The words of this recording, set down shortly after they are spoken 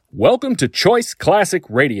Welcome to Choice Classic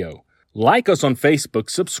Radio. Like us on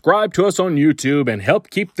Facebook, subscribe to us on YouTube, and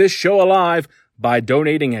help keep this show alive by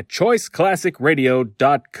donating at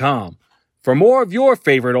choiceclassicradio.com. For more of your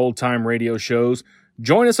favorite old-time radio shows,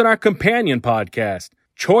 join us on our companion podcast,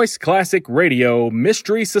 Choice Classic Radio,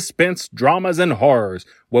 Mystery, Suspense, Dramas, and Horrors,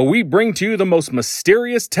 where we bring to you the most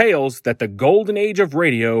mysterious tales that the golden age of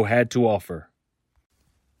radio had to offer.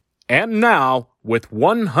 And now, with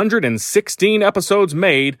 116 episodes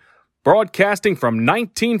made, broadcasting from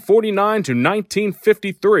 1949 to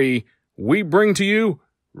 1953, we bring to you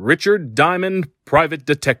Richard Diamond, Private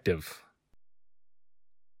Detective.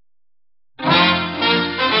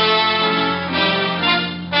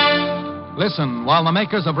 Listen while the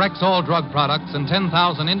makers of Rexall drug products and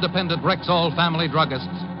 10,000 independent Rexall family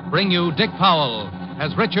druggists bring you Dick Powell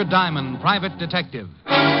as Richard Diamond, Private Detective.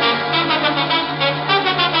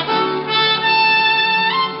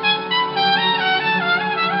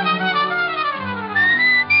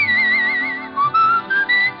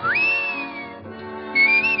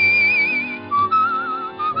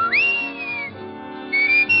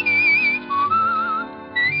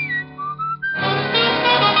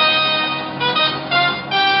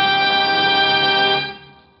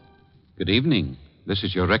 Good evening. This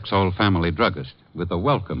is your Rexall family druggist with a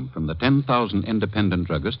welcome from the 10,000 independent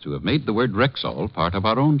druggists who have made the word Rexall part of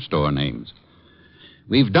our own store names.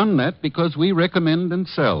 We've done that because we recommend and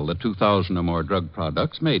sell the 2,000 or more drug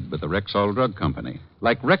products made with the Rexall Drug Company,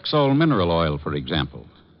 like Rexall Mineral Oil, for example.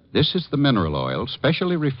 This is the mineral oil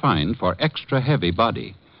specially refined for extra heavy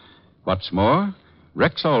body. What's more,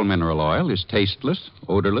 Rexall Mineral Oil is tasteless,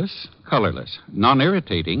 odorless, colorless,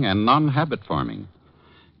 non-irritating, and non-habit forming.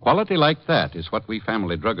 Quality like that is what we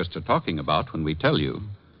family druggists are talking about when we tell you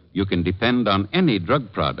you can depend on any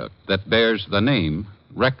drug product that bears the name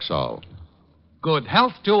Rexall. Good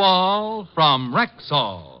health to all from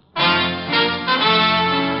Rexall.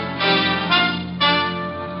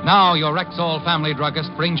 Now your Rexall family druggist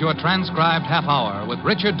brings you a transcribed half hour with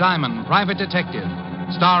Richard Diamond, Private Detective,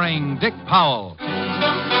 starring Dick Powell.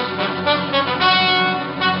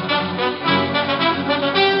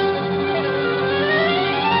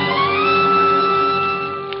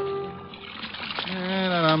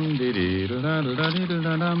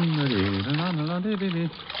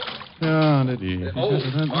 Oh,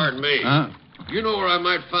 pardon me. Huh? You know where I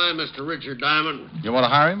might find Mr. Richard Diamond? You want to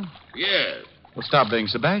hire him? Yes. Well, stop being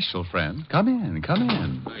so bashful, friend. Come in.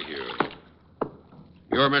 Thank you.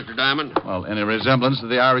 You're Mr. Diamond? Well, any resemblance to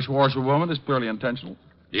the Irish washerwoman is purely intentional.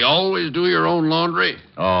 Do you always do your own laundry?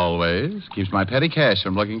 Always. Keeps my petty cash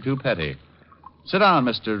from looking too petty. Sit down,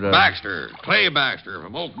 Mr. Baxter. Clay Baxter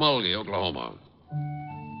from Okmulgee, Oklahoma.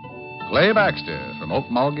 Clay Baxter from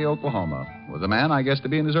Okmulgee, Oklahoma, was a man I guess to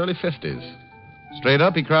be in his early 50s. Straight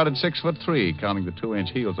up, he crowded 6'3", counting the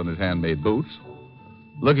 2-inch heels on his handmade boots.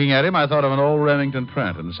 Looking at him, I thought of an old Remington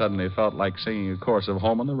Trent and suddenly felt like singing a chorus of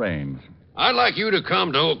Home on the Range. I'd like you to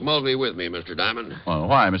come to Okmulgee with me, Mr. Diamond. Well,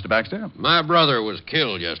 why, Mr. Baxter? My brother was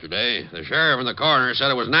killed yesterday. The sheriff and the coroner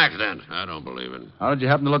said it was an accident. I don't believe it. How did you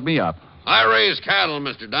happen to look me up? I raise cattle,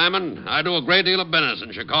 Mr. Diamond. I do a great deal of business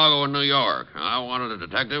in Chicago and New York. I wanted a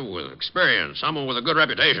detective with experience, someone with a good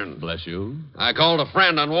reputation. Bless you. I called a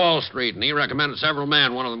friend on Wall Street, and he recommended several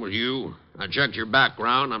men. One of them was you. I checked your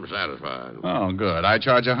background. I'm satisfied. Oh, good. I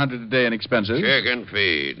charge $100 a day in expenses. Chicken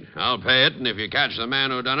feed. I'll pay it, and if you catch the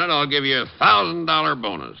man who done it, I'll give you a $1,000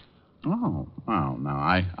 bonus. Oh, well, now,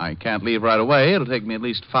 I can't leave right away. It'll take me at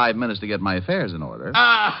least 5 minutes to get my affairs in order.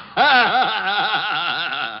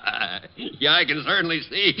 Yeah, I can certainly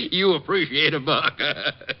see you appreciate a buck.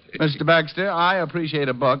 Mr. Baxter, I appreciate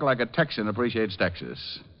a buck like a Texan appreciates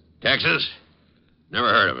Texas. Texas? Never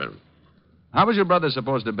heard of it. How was your brother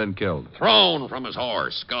supposed to have been killed? Thrown from his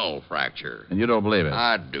horse, skull fracture. And you don't believe it?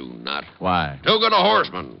 I do not. Why? Too good a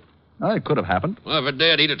horseman. Well, it could have happened. Well, if it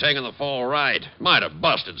did, he'd have taken the fall right. Might have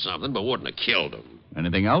busted something, but wouldn't have killed him.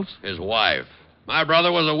 Anything else? His wife. My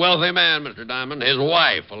brother was a wealthy man, Mr. Diamond. His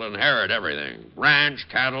wife will inherit everything. Ranch,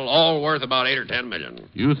 cattle, all worth about $8 or $10 million.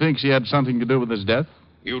 You think she had something to do with his death?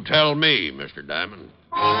 You tell me, Mr. Diamond.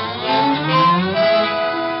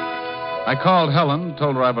 I called Helen,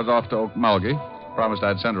 told her I was off to Okmulgee, promised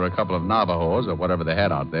I'd send her a couple of Navajos or whatever they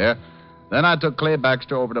had out there. Then I took Clay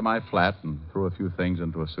Baxter over to my flat and threw a few things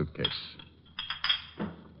into a suitcase.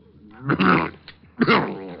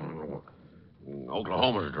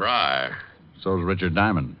 Oklahoma's dry. So's Richard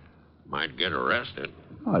Diamond. Might get arrested.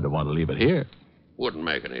 Oh, I don't want to leave it here. Wouldn't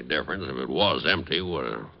make any difference if it was empty, would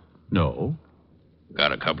it? No.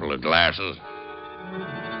 Got a couple of glasses?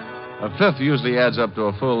 A fifth usually adds up to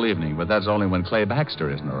a full evening, but that's only when Clay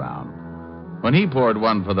Baxter isn't around. When he poured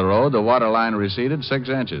one for the road, the water line receded 6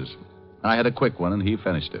 inches. I had a quick one, and he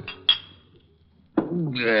finished it.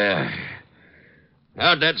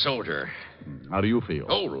 How'd that soldier? How do you feel?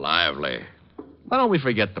 Oh, lively. Why don't we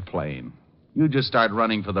forget the plane? You just start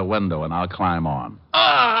running for the window, and I'll climb on.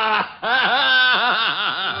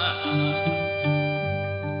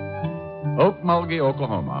 Okmulgee,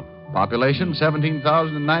 Oklahoma. Population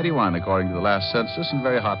 17,091, according to the last census, and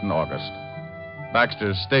very hot in August.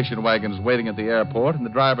 Baxter's station wagon's waiting at the airport, and the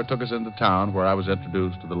driver took us into town where I was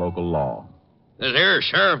introduced to the local law. This here's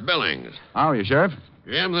Sheriff Billings. How are you, Sheriff?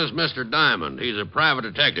 Jim, this is Mr. Diamond. He's a private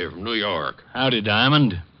detective from New York. Howdy,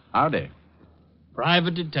 Diamond. Howdy.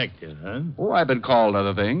 Private detective, huh? Oh, I've been called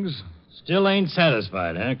other things. Still ain't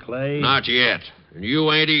satisfied, huh, Clay? Not yet. And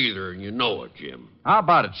you ain't either, and you know it, Jim. How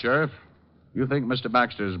about it, Sheriff? You think Mr.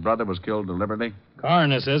 Baxter's brother was killed deliberately?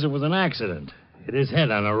 Coroner says it was an accident. Hit his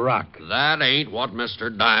head on a rock. That ain't what Mr.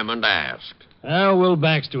 Diamond asked. Well, Will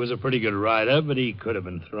Baxter was a pretty good rider, but he could have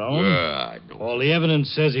been thrown. I don't... All the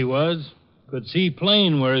evidence says he was. Could see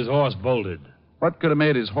plain where his horse bolted. What could have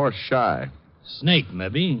made his horse shy? Snake,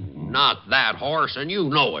 maybe. Not that horse, and you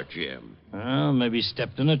know it, Jim. Well, maybe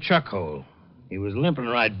stepped in a chuck hole. He was limping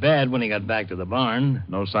right bad when he got back to the barn.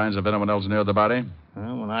 No signs of anyone else near the body?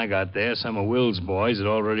 Well, when I got there, some of Will's boys had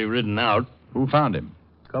already ridden out. Who found him?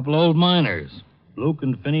 A couple old miners, Luke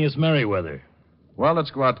and Phineas Merriweather. Well,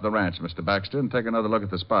 let's go out to the ranch, Mr. Baxter, and take another look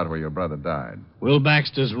at the spot where your brother died. Will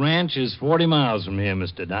Baxter's ranch is 40 miles from here,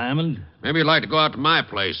 Mr. Diamond. Maybe you'd like to go out to my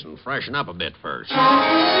place and freshen up a bit first.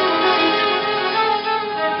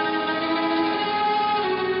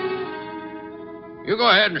 You go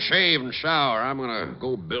ahead and shave and shower. I'm going to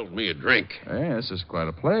go build me a drink. Hey, this is quite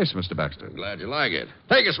a place, Mr. Baxter. Glad you like it.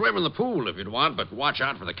 Take a swim in the pool if you'd want, but watch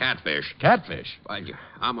out for the catfish. Catfish?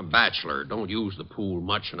 I'm a bachelor. Don't use the pool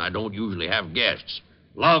much, and I don't usually have guests.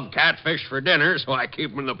 Love catfish for dinner, so I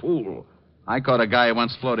keep them in the pool. I caught a guy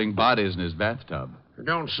once floating bodies in his bathtub.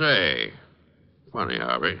 Don't say. Funny,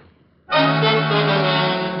 Harvey.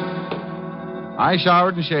 I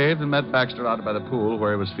showered and shaved and met Baxter out by the pool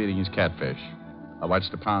where he was feeding his catfish. I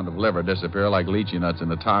watched a pound of liver disappear like lychee nuts in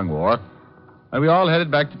the Tong War. And we all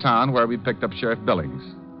headed back to town where we picked up Sheriff Billings.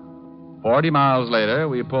 40 miles later,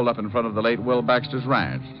 we pulled up in front of the late Will Baxter's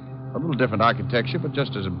ranch. A little different architecture, but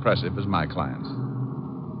just as impressive as my client's.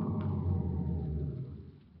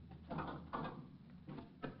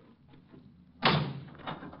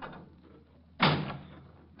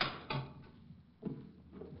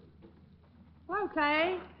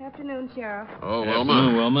 Clay. Afternoon, Sheriff. Oh, Wilma.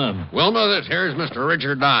 Afternoon, Wilma. Wilma, this here's Mr.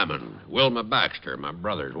 Richard Diamond. Wilma Baxter, my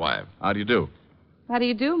brother's wife. How do you do? How do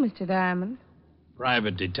you do, Mr. Diamond?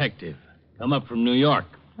 Private detective. Come up from New York.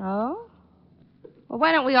 Oh? Well,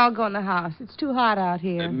 why don't we all go in the house? It's too hot out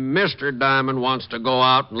here. Mr. Diamond wants to go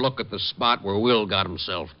out and look at the spot where Will got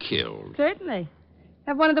himself killed. Certainly.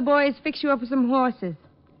 Have one of the boys fix you up with some horses.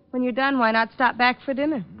 When you're done, why not stop back for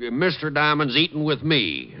dinner? Mr. Diamond's eating with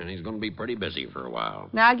me, and he's going to be pretty busy for a while.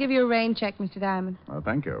 Now, I'll give you a rain check, Mr. Diamond. Well,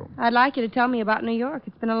 thank you. I'd like you to tell me about New York.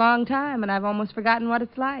 It's been a long time, and I've almost forgotten what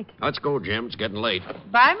it's like. Let's go, Jim. It's getting late.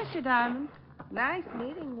 Bye, Mr. Diamond. Nice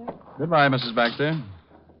meeting you. Goodbye, Mrs. Baxter.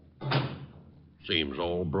 Seems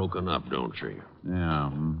all broken up, don't she?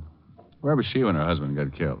 Yeah. Where was she when her husband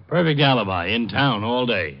got killed? Perfect alibi. In town all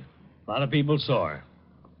day. A lot of people saw her.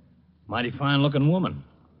 Mighty fine-looking woman.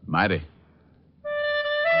 Mighty.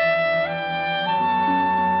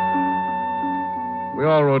 We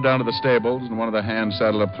all rode down to the stables, and one of the hands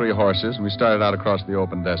saddled up 3 horses, and we started out across the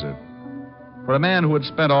open desert. For a man who had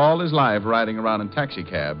spent all his life riding around in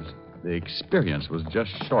taxicabs, the experience was just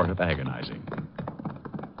short of agonizing.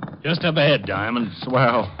 Just up ahead, Diamond.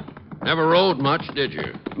 Swell. Never rode much, did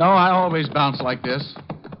you? No, I always bounce like this.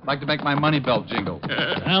 Like to make my money belt jingle.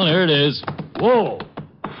 Well, here it is. Whoa.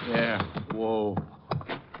 Yeah, whoa.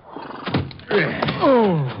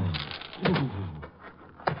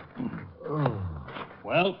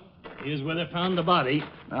 Well, here's where they found the body.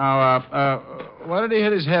 Now, what did he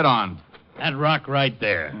hit his head on? That rock right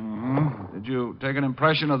there. Mm-hmm. Did you take an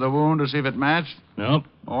impression of the wound to see if it matched? Nope.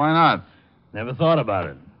 Well, why not? Never thought about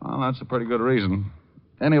it. Well, that's a pretty good reason.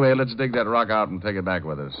 Anyway, let's dig that rock out and take it back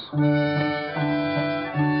with us.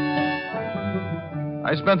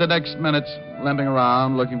 I spent the next minutes limping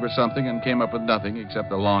around looking for something and came up with nothing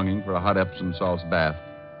except a longing for a hot Epsom salts bath.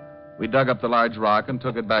 We dug up the large rock and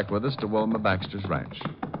took it back with us to Wilma Baxter's ranch.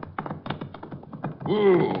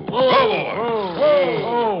 Whoa!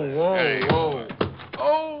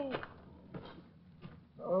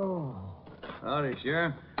 Howdy,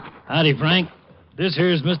 Sheriff. Howdy, Frank. This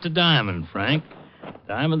here's Mr. Diamond, Frank.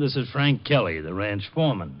 Diamond, this is Frank Kelly, the ranch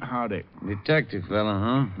foreman. Howdy. Detective fella,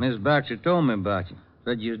 huh? Miss Baxter told me about you.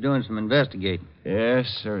 Said you was doing some investigating. Yes,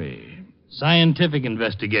 sirree. Scientific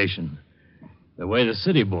investigation. The way the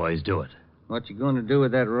city boys do it. What you going to do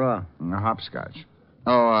with that raw? Hopscotch.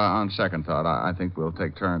 Oh, on second thought, I think we'll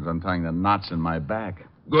take turns untying the knots in my back.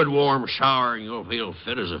 Good warm shower, and you'll feel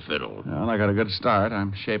fit as a fiddle. Well, I got a good start.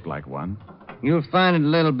 I'm shaped like one. You'll find it a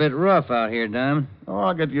little bit rough out here, Diamond. Oh,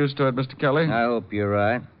 I'll get used to it, Mr. Kelly. I hope you're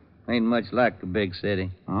right. Ain't much like the big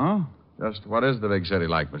city. Oh? Just what is the big city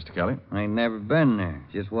like, Mr. Kelly? I ain't never been there.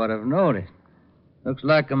 Just what I've noticed. Looks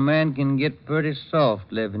like a man can get pretty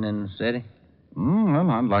soft living in the city.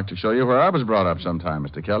 Well, I'd like to show you where I was brought up sometime,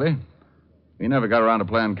 Mr. Kelly. We never got around to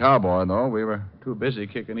playing cowboy, though. We were too busy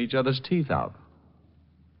kicking each other's teeth out.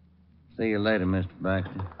 See you later, Mr.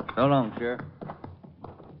 Baxter. So long, Sheriff.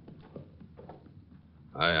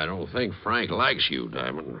 I don't think Frank likes you,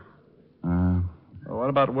 Diamond. Well, what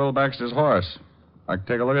about Will Baxter's horse? I can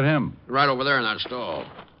take a look at him. Right over there in that stall.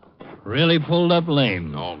 Really pulled up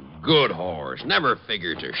lame. Oh, good horse. Never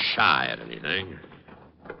figured to shy at anything.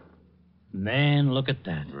 Man, look at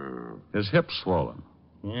that. His hip's swollen.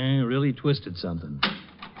 Yeah, really twisted something.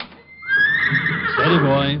 Steady,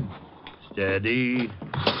 boy. Steady.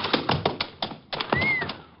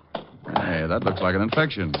 Hey, that looks like an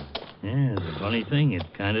infection. Yeah, it's a funny thing. It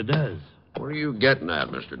kind of does. What are you getting at,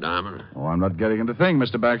 Mr. Diamond? Oh, I'm not getting into thing,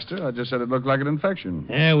 Mr. Baxter. I just said it looked like an infection.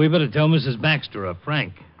 Yeah, we better tell Mrs. Baxter or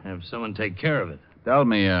Frank. Have someone take care of it. Tell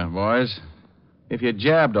me, boys, if you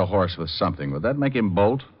jabbed a horse with something, would that make him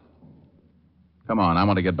bolt? Come on, I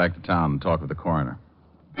want to get back to town and talk with the coroner.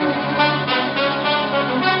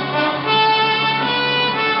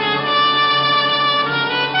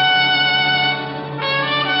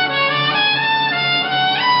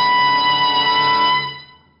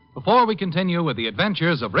 Before we continue with the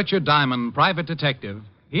adventures of Richard Diamond, private detective,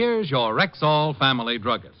 here's your Rexall family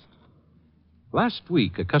druggist. Last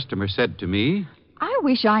week, a customer said to me, I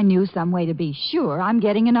wish I knew some way to be sure I'm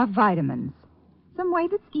getting enough vitamins. Some way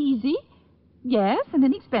that's easy, yes, and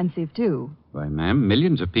inexpensive, too. "Why, ma'am,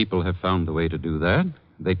 millions of people have found the way to do that.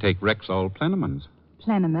 They take Rexall Plenamins.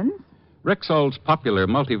 Plenamins? Rexall's popular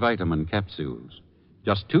multivitamin capsules.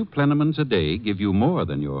 Just 2 Plenamins a day give you more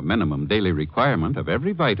than your minimum daily requirement of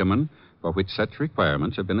every vitamin for which such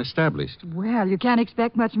requirements have been established. Well, you can't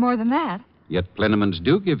expect much more than that. Yet Plenamins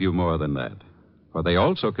do give you more than that, for they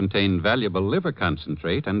also contain valuable liver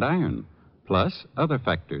concentrate and iron, plus other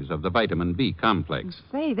factors of the vitamin B complex.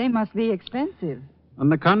 Say, they must be expensive. On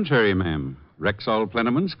the contrary, ma'am, Rexall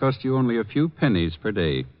Plenamins cost you only a few pennies per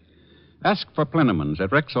day. Ask for Plenamins at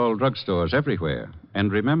Rexall drugstores everywhere,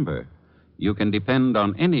 and remember, you can depend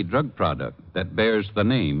on any drug product that bears the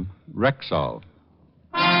name Rexall.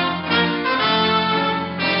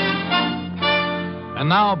 And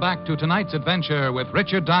now back to tonight's adventure with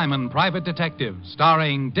Richard Diamond, private detective,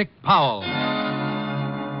 starring Dick Powell.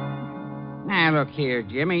 Now, look here,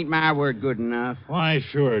 Jim. Ain't my word good enough? Why,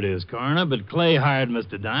 sure it is, Coroner, but Clay hired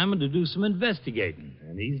Mr. Diamond to do some investigating,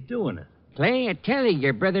 and he's doing it. Clay, I tell you,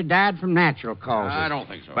 your brother died from natural causes. I don't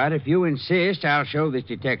think so. But if you insist, I'll show this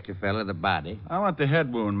detective fella the body. I want the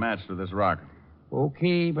head wound matched with this rock.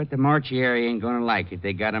 Okay, but the mortuary ain't gonna like it.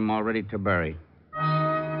 They got him all ready to bury.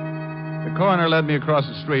 The coroner led me across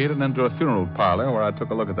the street and into a funeral parlor where I took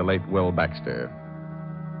a look at the late Will Baxter.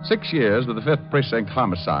 6 years with the 5th Precinct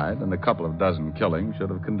homicide and a couple of dozen killings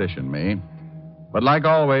should have conditioned me. But like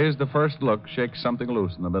always, the first look shakes something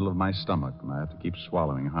loose in the middle of my stomach, and I have to keep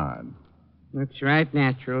swallowing hard. Looks right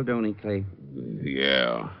natural, don't he, Clay?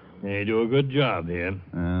 Yeah. They do a good job here.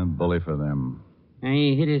 Bully for them.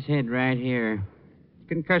 He hit his head right here.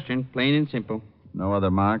 Concussion, plain and simple. No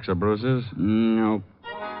other marks or bruises? No.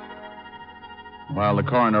 While the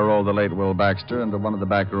coroner rolled the late Will Baxter into one of the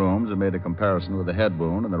back rooms and made a comparison with the head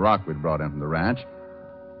wound and the rock we'd brought in from the ranch,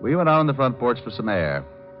 we went out on the front porch for some air.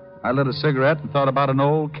 I lit a cigarette and thought about an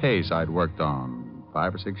old case I'd worked on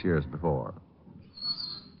 5 or 6 years before.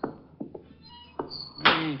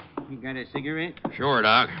 You got a cigarette? Sure,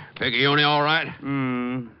 Doc. Picayune all right?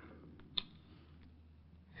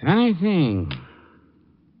 Funny thing.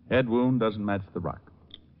 Head wound doesn't match the rock.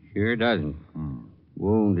 Sure doesn't.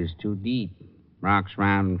 Wound is too deep. Rock's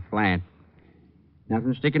round and flat.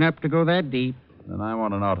 Nothing sticking up to go that deep. Then I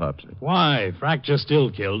want an autopsy. Why? Fracture still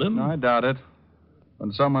killed him? No, I doubt it.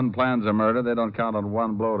 When someone plans a murder, they don't count on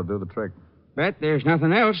one blow to do the trick. But there's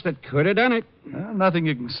nothing else that could have done it. Well, nothing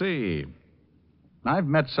you can see. I've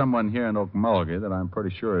met someone here in Okmulgee that I'm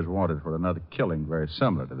pretty sure is wanted for another killing very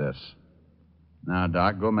similar to this. Now,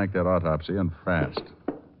 Doc, go make that autopsy and fast.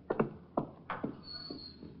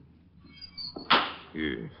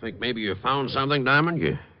 You think maybe you found something, Diamond?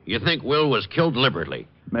 You think Will was killed deliberately?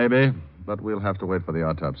 Maybe, but we'll have to wait for the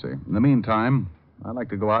autopsy. In the meantime, I'd like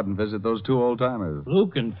to go out and visit those two old-timers.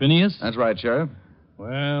 Luke and Phineas? That's right, Sheriff.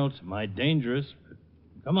 Well, it's mighty dangerous.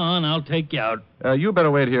 Come on, I'll take you out. You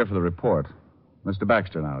better wait here for the report. Mr.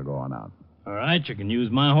 Baxter and I will go on out. All right, you can use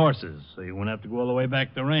my horses, so you won't have to go all the way back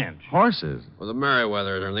to the ranch. Horses? Well, the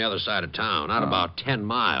Merriweathers are on the other side of town, out about 10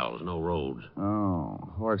 miles, no roads. Oh,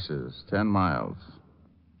 horses. 10 miles.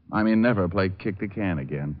 I mean, never play kick the can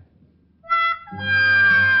again.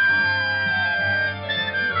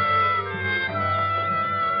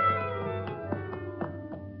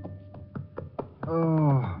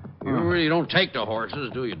 You really don't take to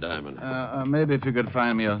horses, do you, Diamond? Maybe if you could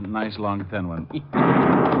find me a nice, long, thin one.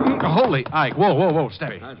 Holy Ike. Whoa,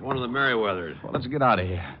 steady. That's one of the Merriweathers. Well, let's get out of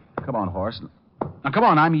here. Come on, horse. Now, come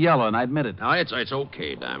on, I'm yellow, and I admit it. Now, it's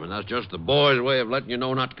okay, Diamond. That's just the boys' way of letting you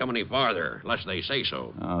know not to come any farther, unless they say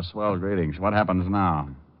so. Oh, swell greetings. What happens now?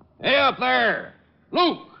 Hey, up there!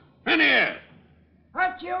 Luke! Phineas!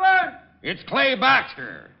 What you want? It's Clay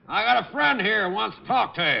Baxter. I got a friend here who wants to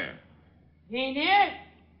talk to you. Phineas?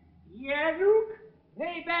 Yeah, Luke?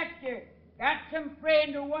 Hey, Baxter. Got some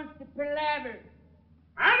friend who wants to palaver.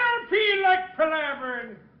 I don't feel like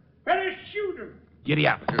palavering. Better shoot him. Giddy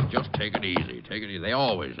up. Just take it easy. Take it easy. They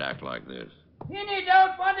always act like this. Phineas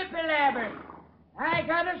don't want to palaver. I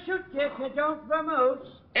gotta shoot you if you don't promote.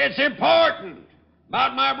 It's important.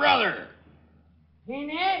 About my brother.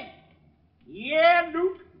 Phineas? Yeah,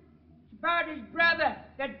 Luke? It's about his brother,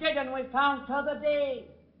 the dead one we found t'other day.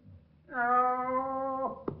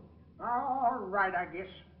 Oh, all right, I guess.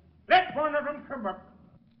 Let one of them come up.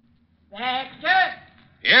 Baxter?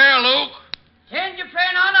 Yeah, Luke? Send your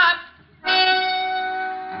friend on up.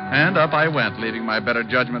 And up I went, leaving my better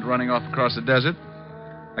judgment running off across the desert.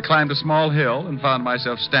 I climbed a small hill and found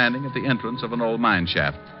myself standing at the entrance of an old mine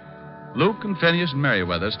shaft. Luke and Phineas and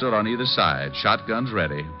Merriweather stood on either side, shotguns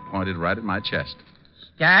ready, pointed right at my chest.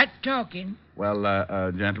 Start talking. Well,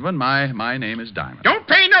 gentlemen, my name is Diamond. Don't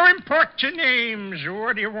pay no import to names.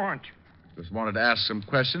 What do you want? Just wanted to ask some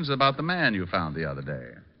questions about the man you found the other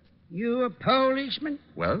day. You a policeman?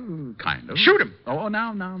 Well, kind of. Shoot him. Oh,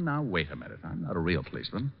 now, wait a minute. I'm not a real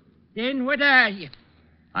policeman. Then what are you?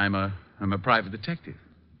 I'm a private detective.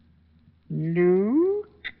 Luke?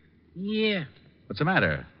 Yeah. What's the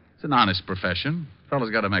matter? It's an honest profession.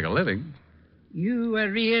 Fellow's got to make a living. You a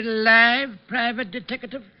real live private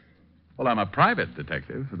detective? Well, I'm a private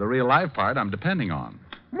detective. The real live part I'm depending on.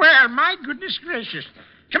 Well, my goodness gracious.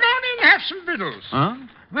 Come on in, have some victuals. Huh?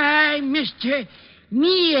 Why, mister,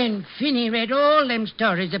 me and Finney read all them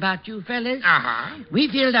stories about you fellas. Uh-huh. We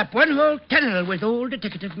filled up one whole tunnel with old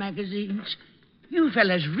detective magazines. You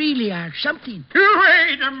fellas really are something.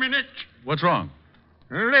 Wait a minute. What's wrong?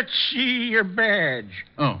 Let's see your badge.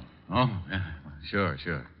 Oh, yeah. Sure.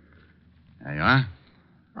 There you are.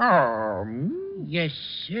 Oh. Yes,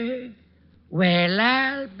 sir. Well,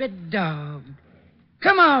 I'll be dogged.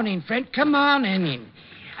 Come on in, friend. Come on in.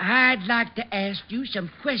 I'd like to ask you some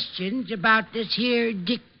questions about this here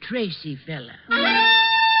Dick Tracy fella.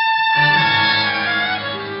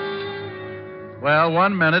 Well,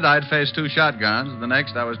 1 minute I'd faced 2 shotguns, and the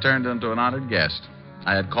next I was turned into an honored guest.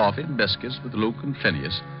 I had coffee and biscuits with Luke and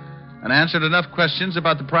Phineas, and answered enough questions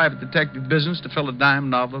about the private detective business to fill a dime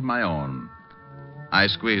novel of my own. I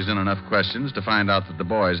squeezed in enough questions to find out that the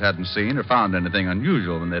boys hadn't seen or found anything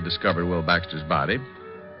unusual when they discovered Will Baxter's body.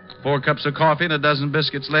 4 cups of coffee and a dozen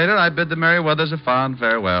biscuits later, I bid the Merriweathers a fond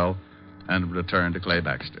farewell and returned to Clay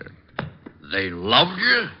Baxter. They loved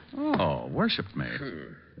you? Oh, worshipped me.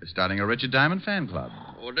 They're starting a Richard Diamond fan club.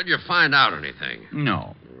 Well, did you find out anything?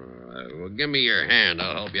 No. Well, give me your hand.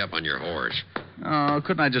 I'll help you up on your horse. Oh,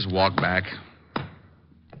 couldn't I just walk back?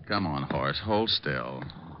 Come on, horse. Hold still.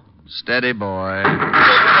 Steady, boy.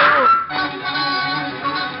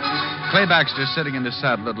 Clay Baxter, sitting in his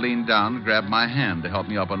saddle, had leaned down and grabbed my hand to help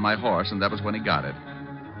me up on my horse, and that was when he got it.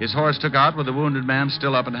 His horse took out with the wounded man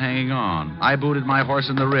still up and hanging on. I booted my horse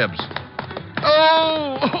in the ribs.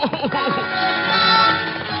 Oh!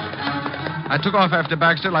 I took off after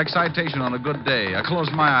Baxter like citation on a good day. I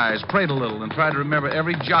closed my eyes, prayed a little, and tried to remember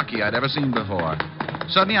every jockey I'd ever seen before.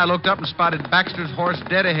 Suddenly, I looked up and spotted Baxter's horse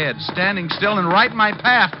dead ahead, standing still and right in my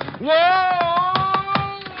path. Whoa!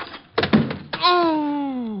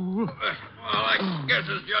 Oh! Well, I guess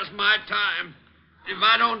it's just my time. If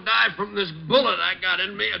I don't die from this bullet I got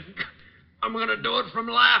in me, I'm going to do it from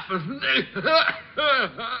laughing.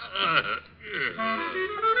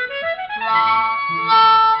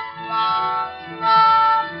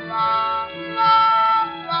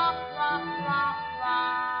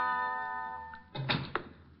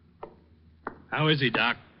 How is he,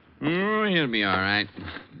 Doc? Oh, he'll be all right.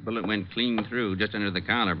 Bullet went clean through, just under the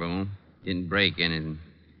collarbone. Didn't break anything.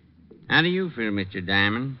 How do you feel, Mr.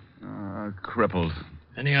 Diamond? Crippled.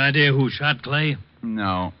 Any idea who shot Clay?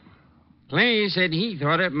 No. Clay said he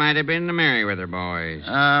thought it might have been the Merriweather boys.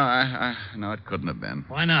 No, it couldn't have been.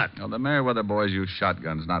 Why not? No, the Merriweather boys use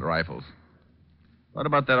shotguns, not rifles. What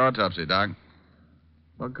about that autopsy, Doc?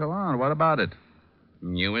 Well, come on. What about it?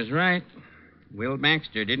 You was right. Will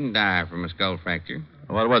Baxter didn't die from a skull fracture.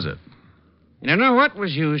 What was it? I don't know what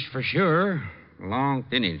was used for sure. A long,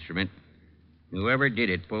 thin instrument. Whoever did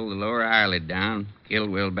it pulled the lower eyelid down, killed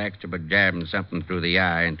Will Baxter by jabbing something through the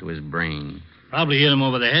eye into his brain. Probably hit him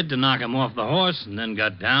over the head to knock him off the horse, and then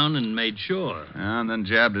got down and made sure. And then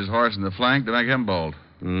jabbed his horse in the flank to make him bolt.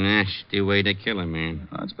 Nasty way to kill a man.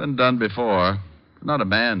 Well, it's been done before. Not a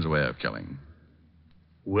man's way of killing.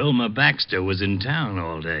 Wilma Baxter was in town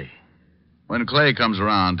all day. When Clay comes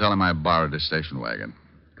around, tell him I borrowed his station wagon.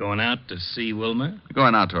 Going out to see Wilma?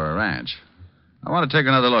 Going out to her ranch. I want to take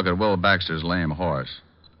another look at Will Baxter's lame horse.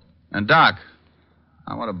 And, Doc,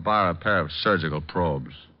 I want to borrow a pair of surgical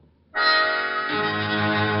probes.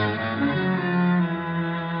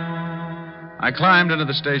 I climbed into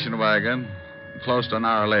the station wagon. Close to an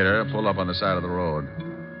hour later, I pulled up on the side of the road.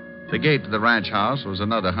 The gate to the ranch house was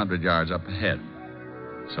another 100 yards up ahead.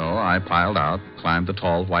 So I piled out, climbed the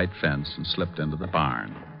tall white fence, and slipped into the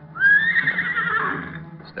barn.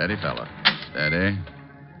 Steady, fella. Steady.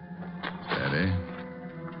 Steady.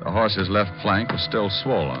 The horse's left flank was still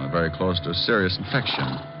swollen and very close to a serious infection.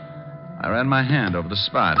 I ran my hand over the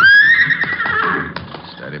spot.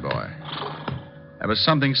 Steady, boy. There was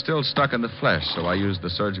something still stuck in the flesh, so I used the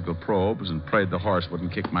surgical probes and prayed the horse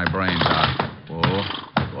wouldn't kick my brains out.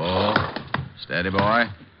 Whoa. Steady, boy.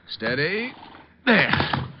 Steady. There.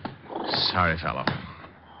 Sorry, fellow.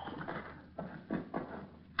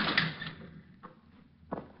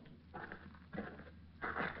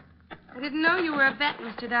 I didn't know you were a vet,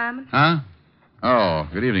 Mr. Diamond. Huh? Oh,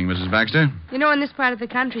 good evening, Mrs. Baxter. You know, in this part of the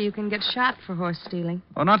country, you can get shot for horse stealing.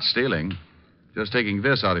 Oh, not stealing. Just taking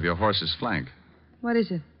this out of your horse's flank. What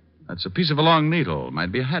is it? That's a piece of a long needle.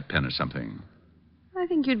 Might be a hat pin or something. I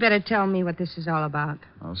think you'd better tell me what this is all about.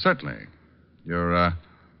 Oh, certainly. Your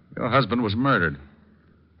husband was murdered.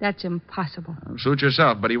 That's impossible. Suit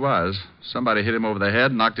yourself, but he was. Somebody hit him over the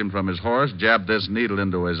head, knocked him from his horse, jabbed this needle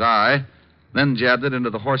into his eye, then jabbed it into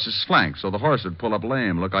the horse's flank so the horse would pull up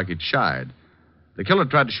lame, look like he'd shied. The killer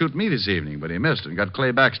tried to shoot me this evening, but he missed and got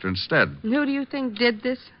Clay Baxter instead. Who do you think did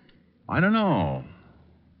this? I don't know.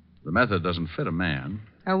 The method doesn't fit a man.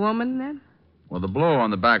 A woman, then? Well, the blow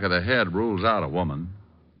on the back of the head rules out a woman.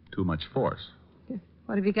 Too much force.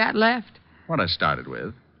 What have you got left? What I started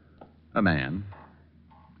with. A man.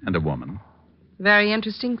 And a woman. Very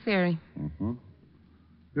interesting theory. Mm-hmm.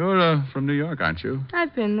 You're from New York, aren't you?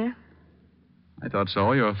 I've been there. I thought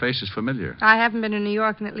so. Your face is familiar. I haven't been in New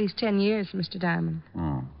York in at least 10 years, Mr. Diamond.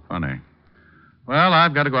 Oh, funny. Well,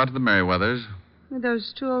 I've got to go out to the Merriweathers. With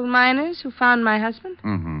those two old miners who found my husband?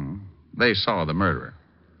 Mm-hmm. They saw the murderer.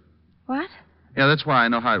 What? Yeah, that's why I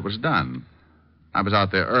know how it was done. I was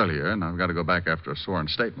out there earlier, and I've got to go back after a sworn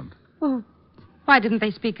statement. Well, why didn't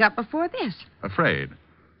they speak up before this? Afraid.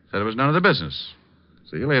 Said it was none of their business.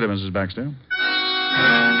 See you later, Mrs. Baxter.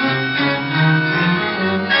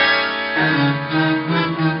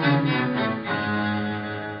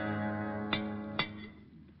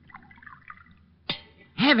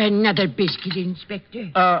 Have another biscuit,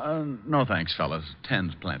 Inspector. No thanks, fellas.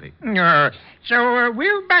 10's plenty. So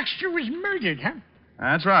Will Baxter was murdered, huh?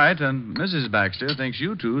 That's right, and Mrs. Baxter thinks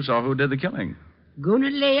you two saw who did the killing. Gonna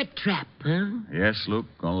lay a trap, huh? Yes, Luke,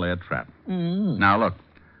 gonna lay a trap. Now, look,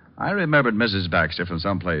 I remembered Mrs. Baxter from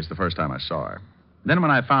someplace the first time I saw her. Then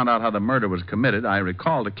when I found out how the murder was committed, I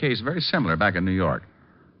recalled a case very similar back in New York.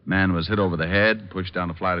 Man was hit over the head, pushed down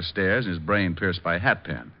a flight of stairs, and his brain pierced by a hat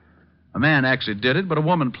pin. A man actually did it, but a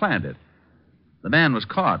woman planned it. The man was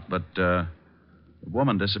caught, but the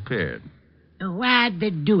woman disappeared. Why'd they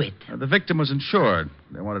do it? The victim was insured.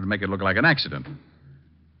 They wanted to make it look like an accident.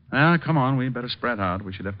 Well, come on, we better spread out.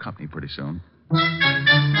 We should have company pretty soon.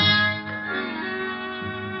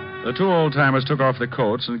 The two old-timers took off their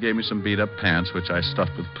coats and gave me some beat-up pants, which I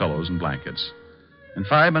stuffed with pillows and blankets. In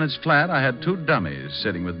 5 minutes flat, I had two dummies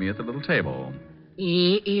sitting with me at the little table.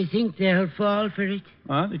 You think they'll fall for it?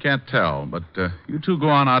 Well, you can't tell, but you two go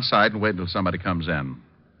on outside and wait until somebody comes in.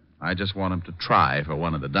 I just want him to try for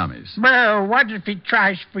one of the dummies. Well, what if he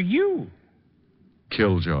tries for you?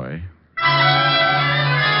 Killjoy.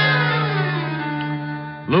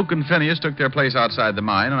 Luke and Phineas took their place outside the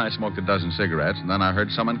mine, and I smoked a dozen cigarettes, and then I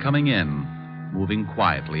heard someone coming in, moving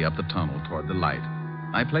quietly up the tunnel toward the light.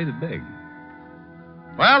 I played it big.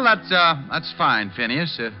 Well, that's fine,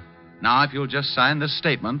 Phineas. Now, if you'll just sign this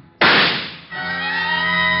statement.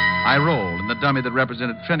 I rolled, and the dummy that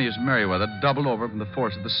represented Phineas Merriweather doubled over from the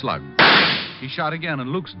force of the slug. He shot again,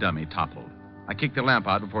 and Luke's dummy toppled. I kicked the lamp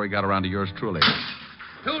out before he got around to yours truly.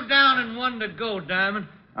 2 down and 1 to go, Diamond.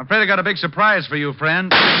 I'm afraid I got a big surprise for you,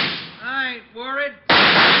 friend. I ain't worried.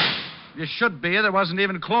 You should be. There wasn't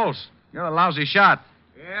even close. You're a lousy shot.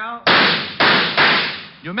 Yeah?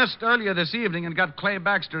 You missed earlier this evening and got Clay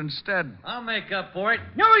Baxter instead. I'll make up for it.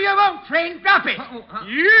 No, you won't, friend. Drop it.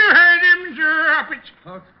 You heard him, drop it.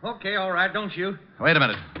 Okay, all right. Don't shoot. Wait a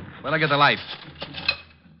minute. Wait, I get the light.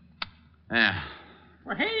 Yeah.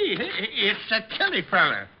 Well, hey, it's that Kelly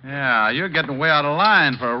fella. Yeah, you're getting way out of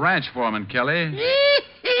line for a ranch foreman, Kelly.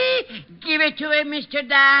 Give it to him, Mr.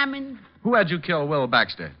 Diamond. Who had you kill Will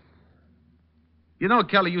Baxter? You know,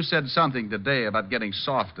 Kelly, you said something today about getting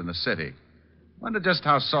soft in the city. Wonder just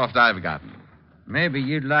how soft I've gotten. Maybe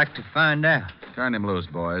you'd like to find out. Turn him loose,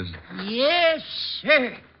 boys. Yes,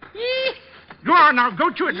 sir. Go on now, go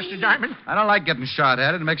to it, Mr. Diamond. I don't like getting shot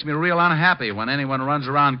at. It makes me real unhappy when anyone runs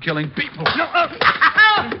around killing people. No,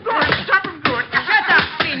 go on, stop him, do it. Shut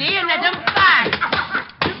up, Finney, and let him fight.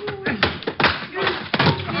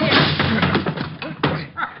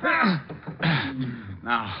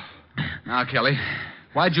 Now, Kelly,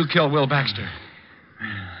 why'd you kill Will Baxter?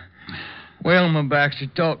 Wilma Baxter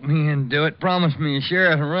talked me into it. Promised me a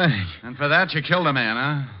share of the ranch. And for that, you killed a man,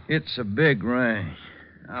 huh? It's a big ranch.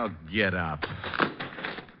 Oh, get up.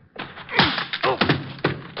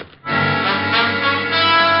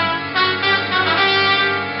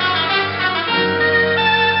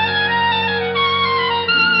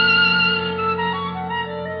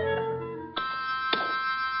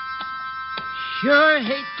 Sure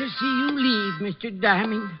hate to see you leave, Mr.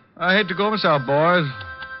 Diamond. I hate to go myself, boys.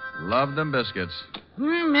 Love them biscuits.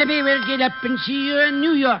 Maybe we'll get up and see you in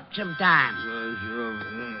New York sometime.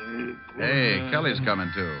 Hey, Kelly's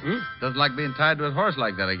coming, too. Doesn't like being tied to a horse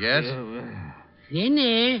like that, I guess.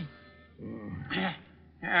 Finney.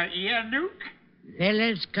 Yeah, Duke?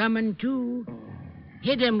 Fella's coming, too.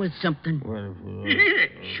 Hit him with something. Yeah,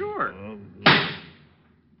 sure.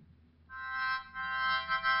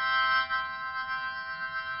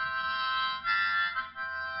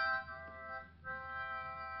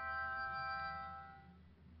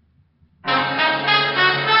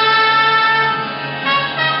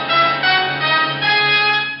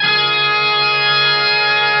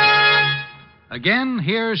 Again,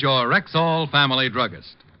 here's your Rexall family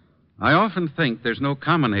druggist. I often think there's no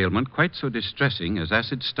common ailment quite so distressing as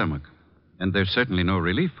acid stomach, and there's certainly no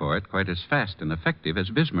relief for it quite as fast and effective as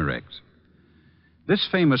Bismarex. This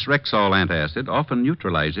famous Rexall antacid often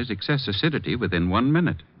neutralizes excess acidity within 1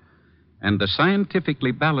 minute, and the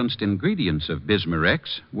scientifically balanced ingredients of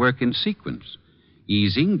Bismarex work in sequence,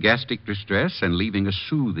 easing gastric distress and leaving a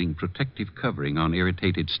soothing protective covering on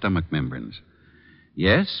irritated stomach membranes.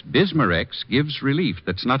 Yes, Bismarex gives relief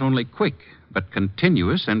that's not only quick, but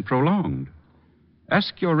continuous and prolonged.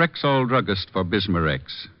 Ask your Rexall druggist for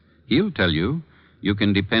Bismarex. He'll tell you you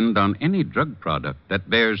can depend on any drug product that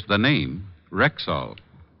bears the name Rexall.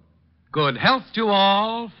 Good health to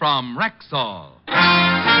all from Rexall.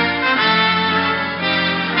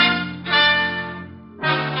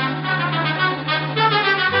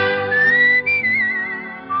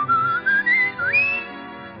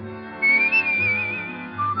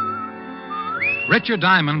 Richard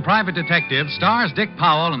Diamond, Private Detective, stars Dick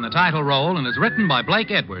Powell in the title role and is written by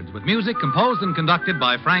Blake Edwards, with music composed and conducted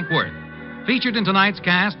by Frank Worth. Featured in tonight's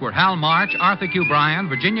cast were Hal March, Arthur Q. Bryan,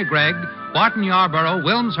 Virginia Gregg, Barton Yarborough,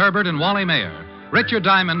 Wilms Herbert, and Wally Mayer. Richard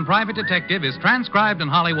Diamond, Private Detective, is transcribed in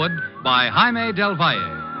Hollywood by Jaime Del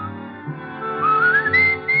Valle.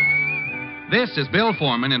 This is Bill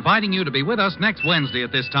Foreman inviting you to be with us next Wednesday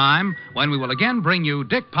at this time when we will again bring you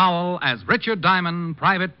Dick Powell as Richard Diamond,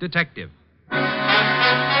 Private Detective.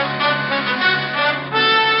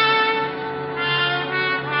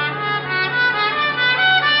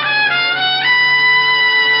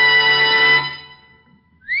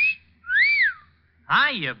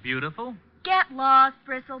 Hiya, beautiful. Get lost,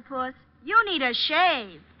 Bristlepuss. You need a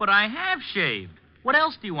shave. But I have shaved. What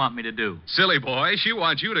else do you want me to do? Silly boy, she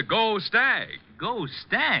wants you to go Stag. Go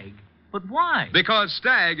Stag? But why? Because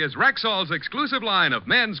Stag is Rexall's exclusive line of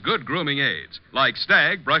men's good grooming aids, like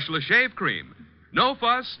Stag Brushless Shave Cream. No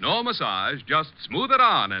fuss, no massage, just smooth it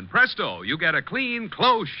on, and presto, you get a clean,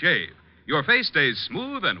 close shave. Your face stays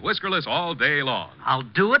smooth and whiskerless all day long. I'll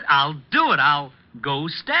do it. I'll go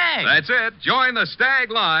Stag. That's it. Join the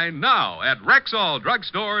Stag line now at Rexall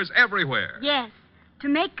drugstores everywhere. Yes, to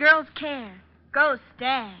make girls care. Go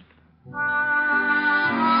Stag.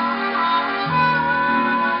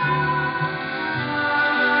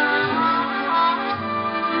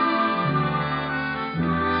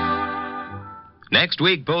 Next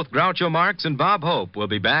week, both Groucho Marx and Bob Hope will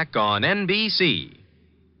be back on NBC.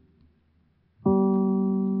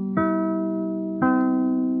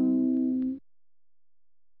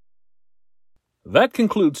 That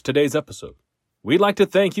concludes today's episode. We'd like to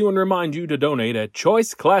thank you and remind you to donate at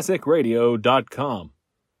choiceclassicradio.com.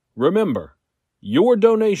 Remember, your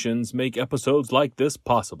donations make episodes like this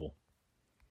possible.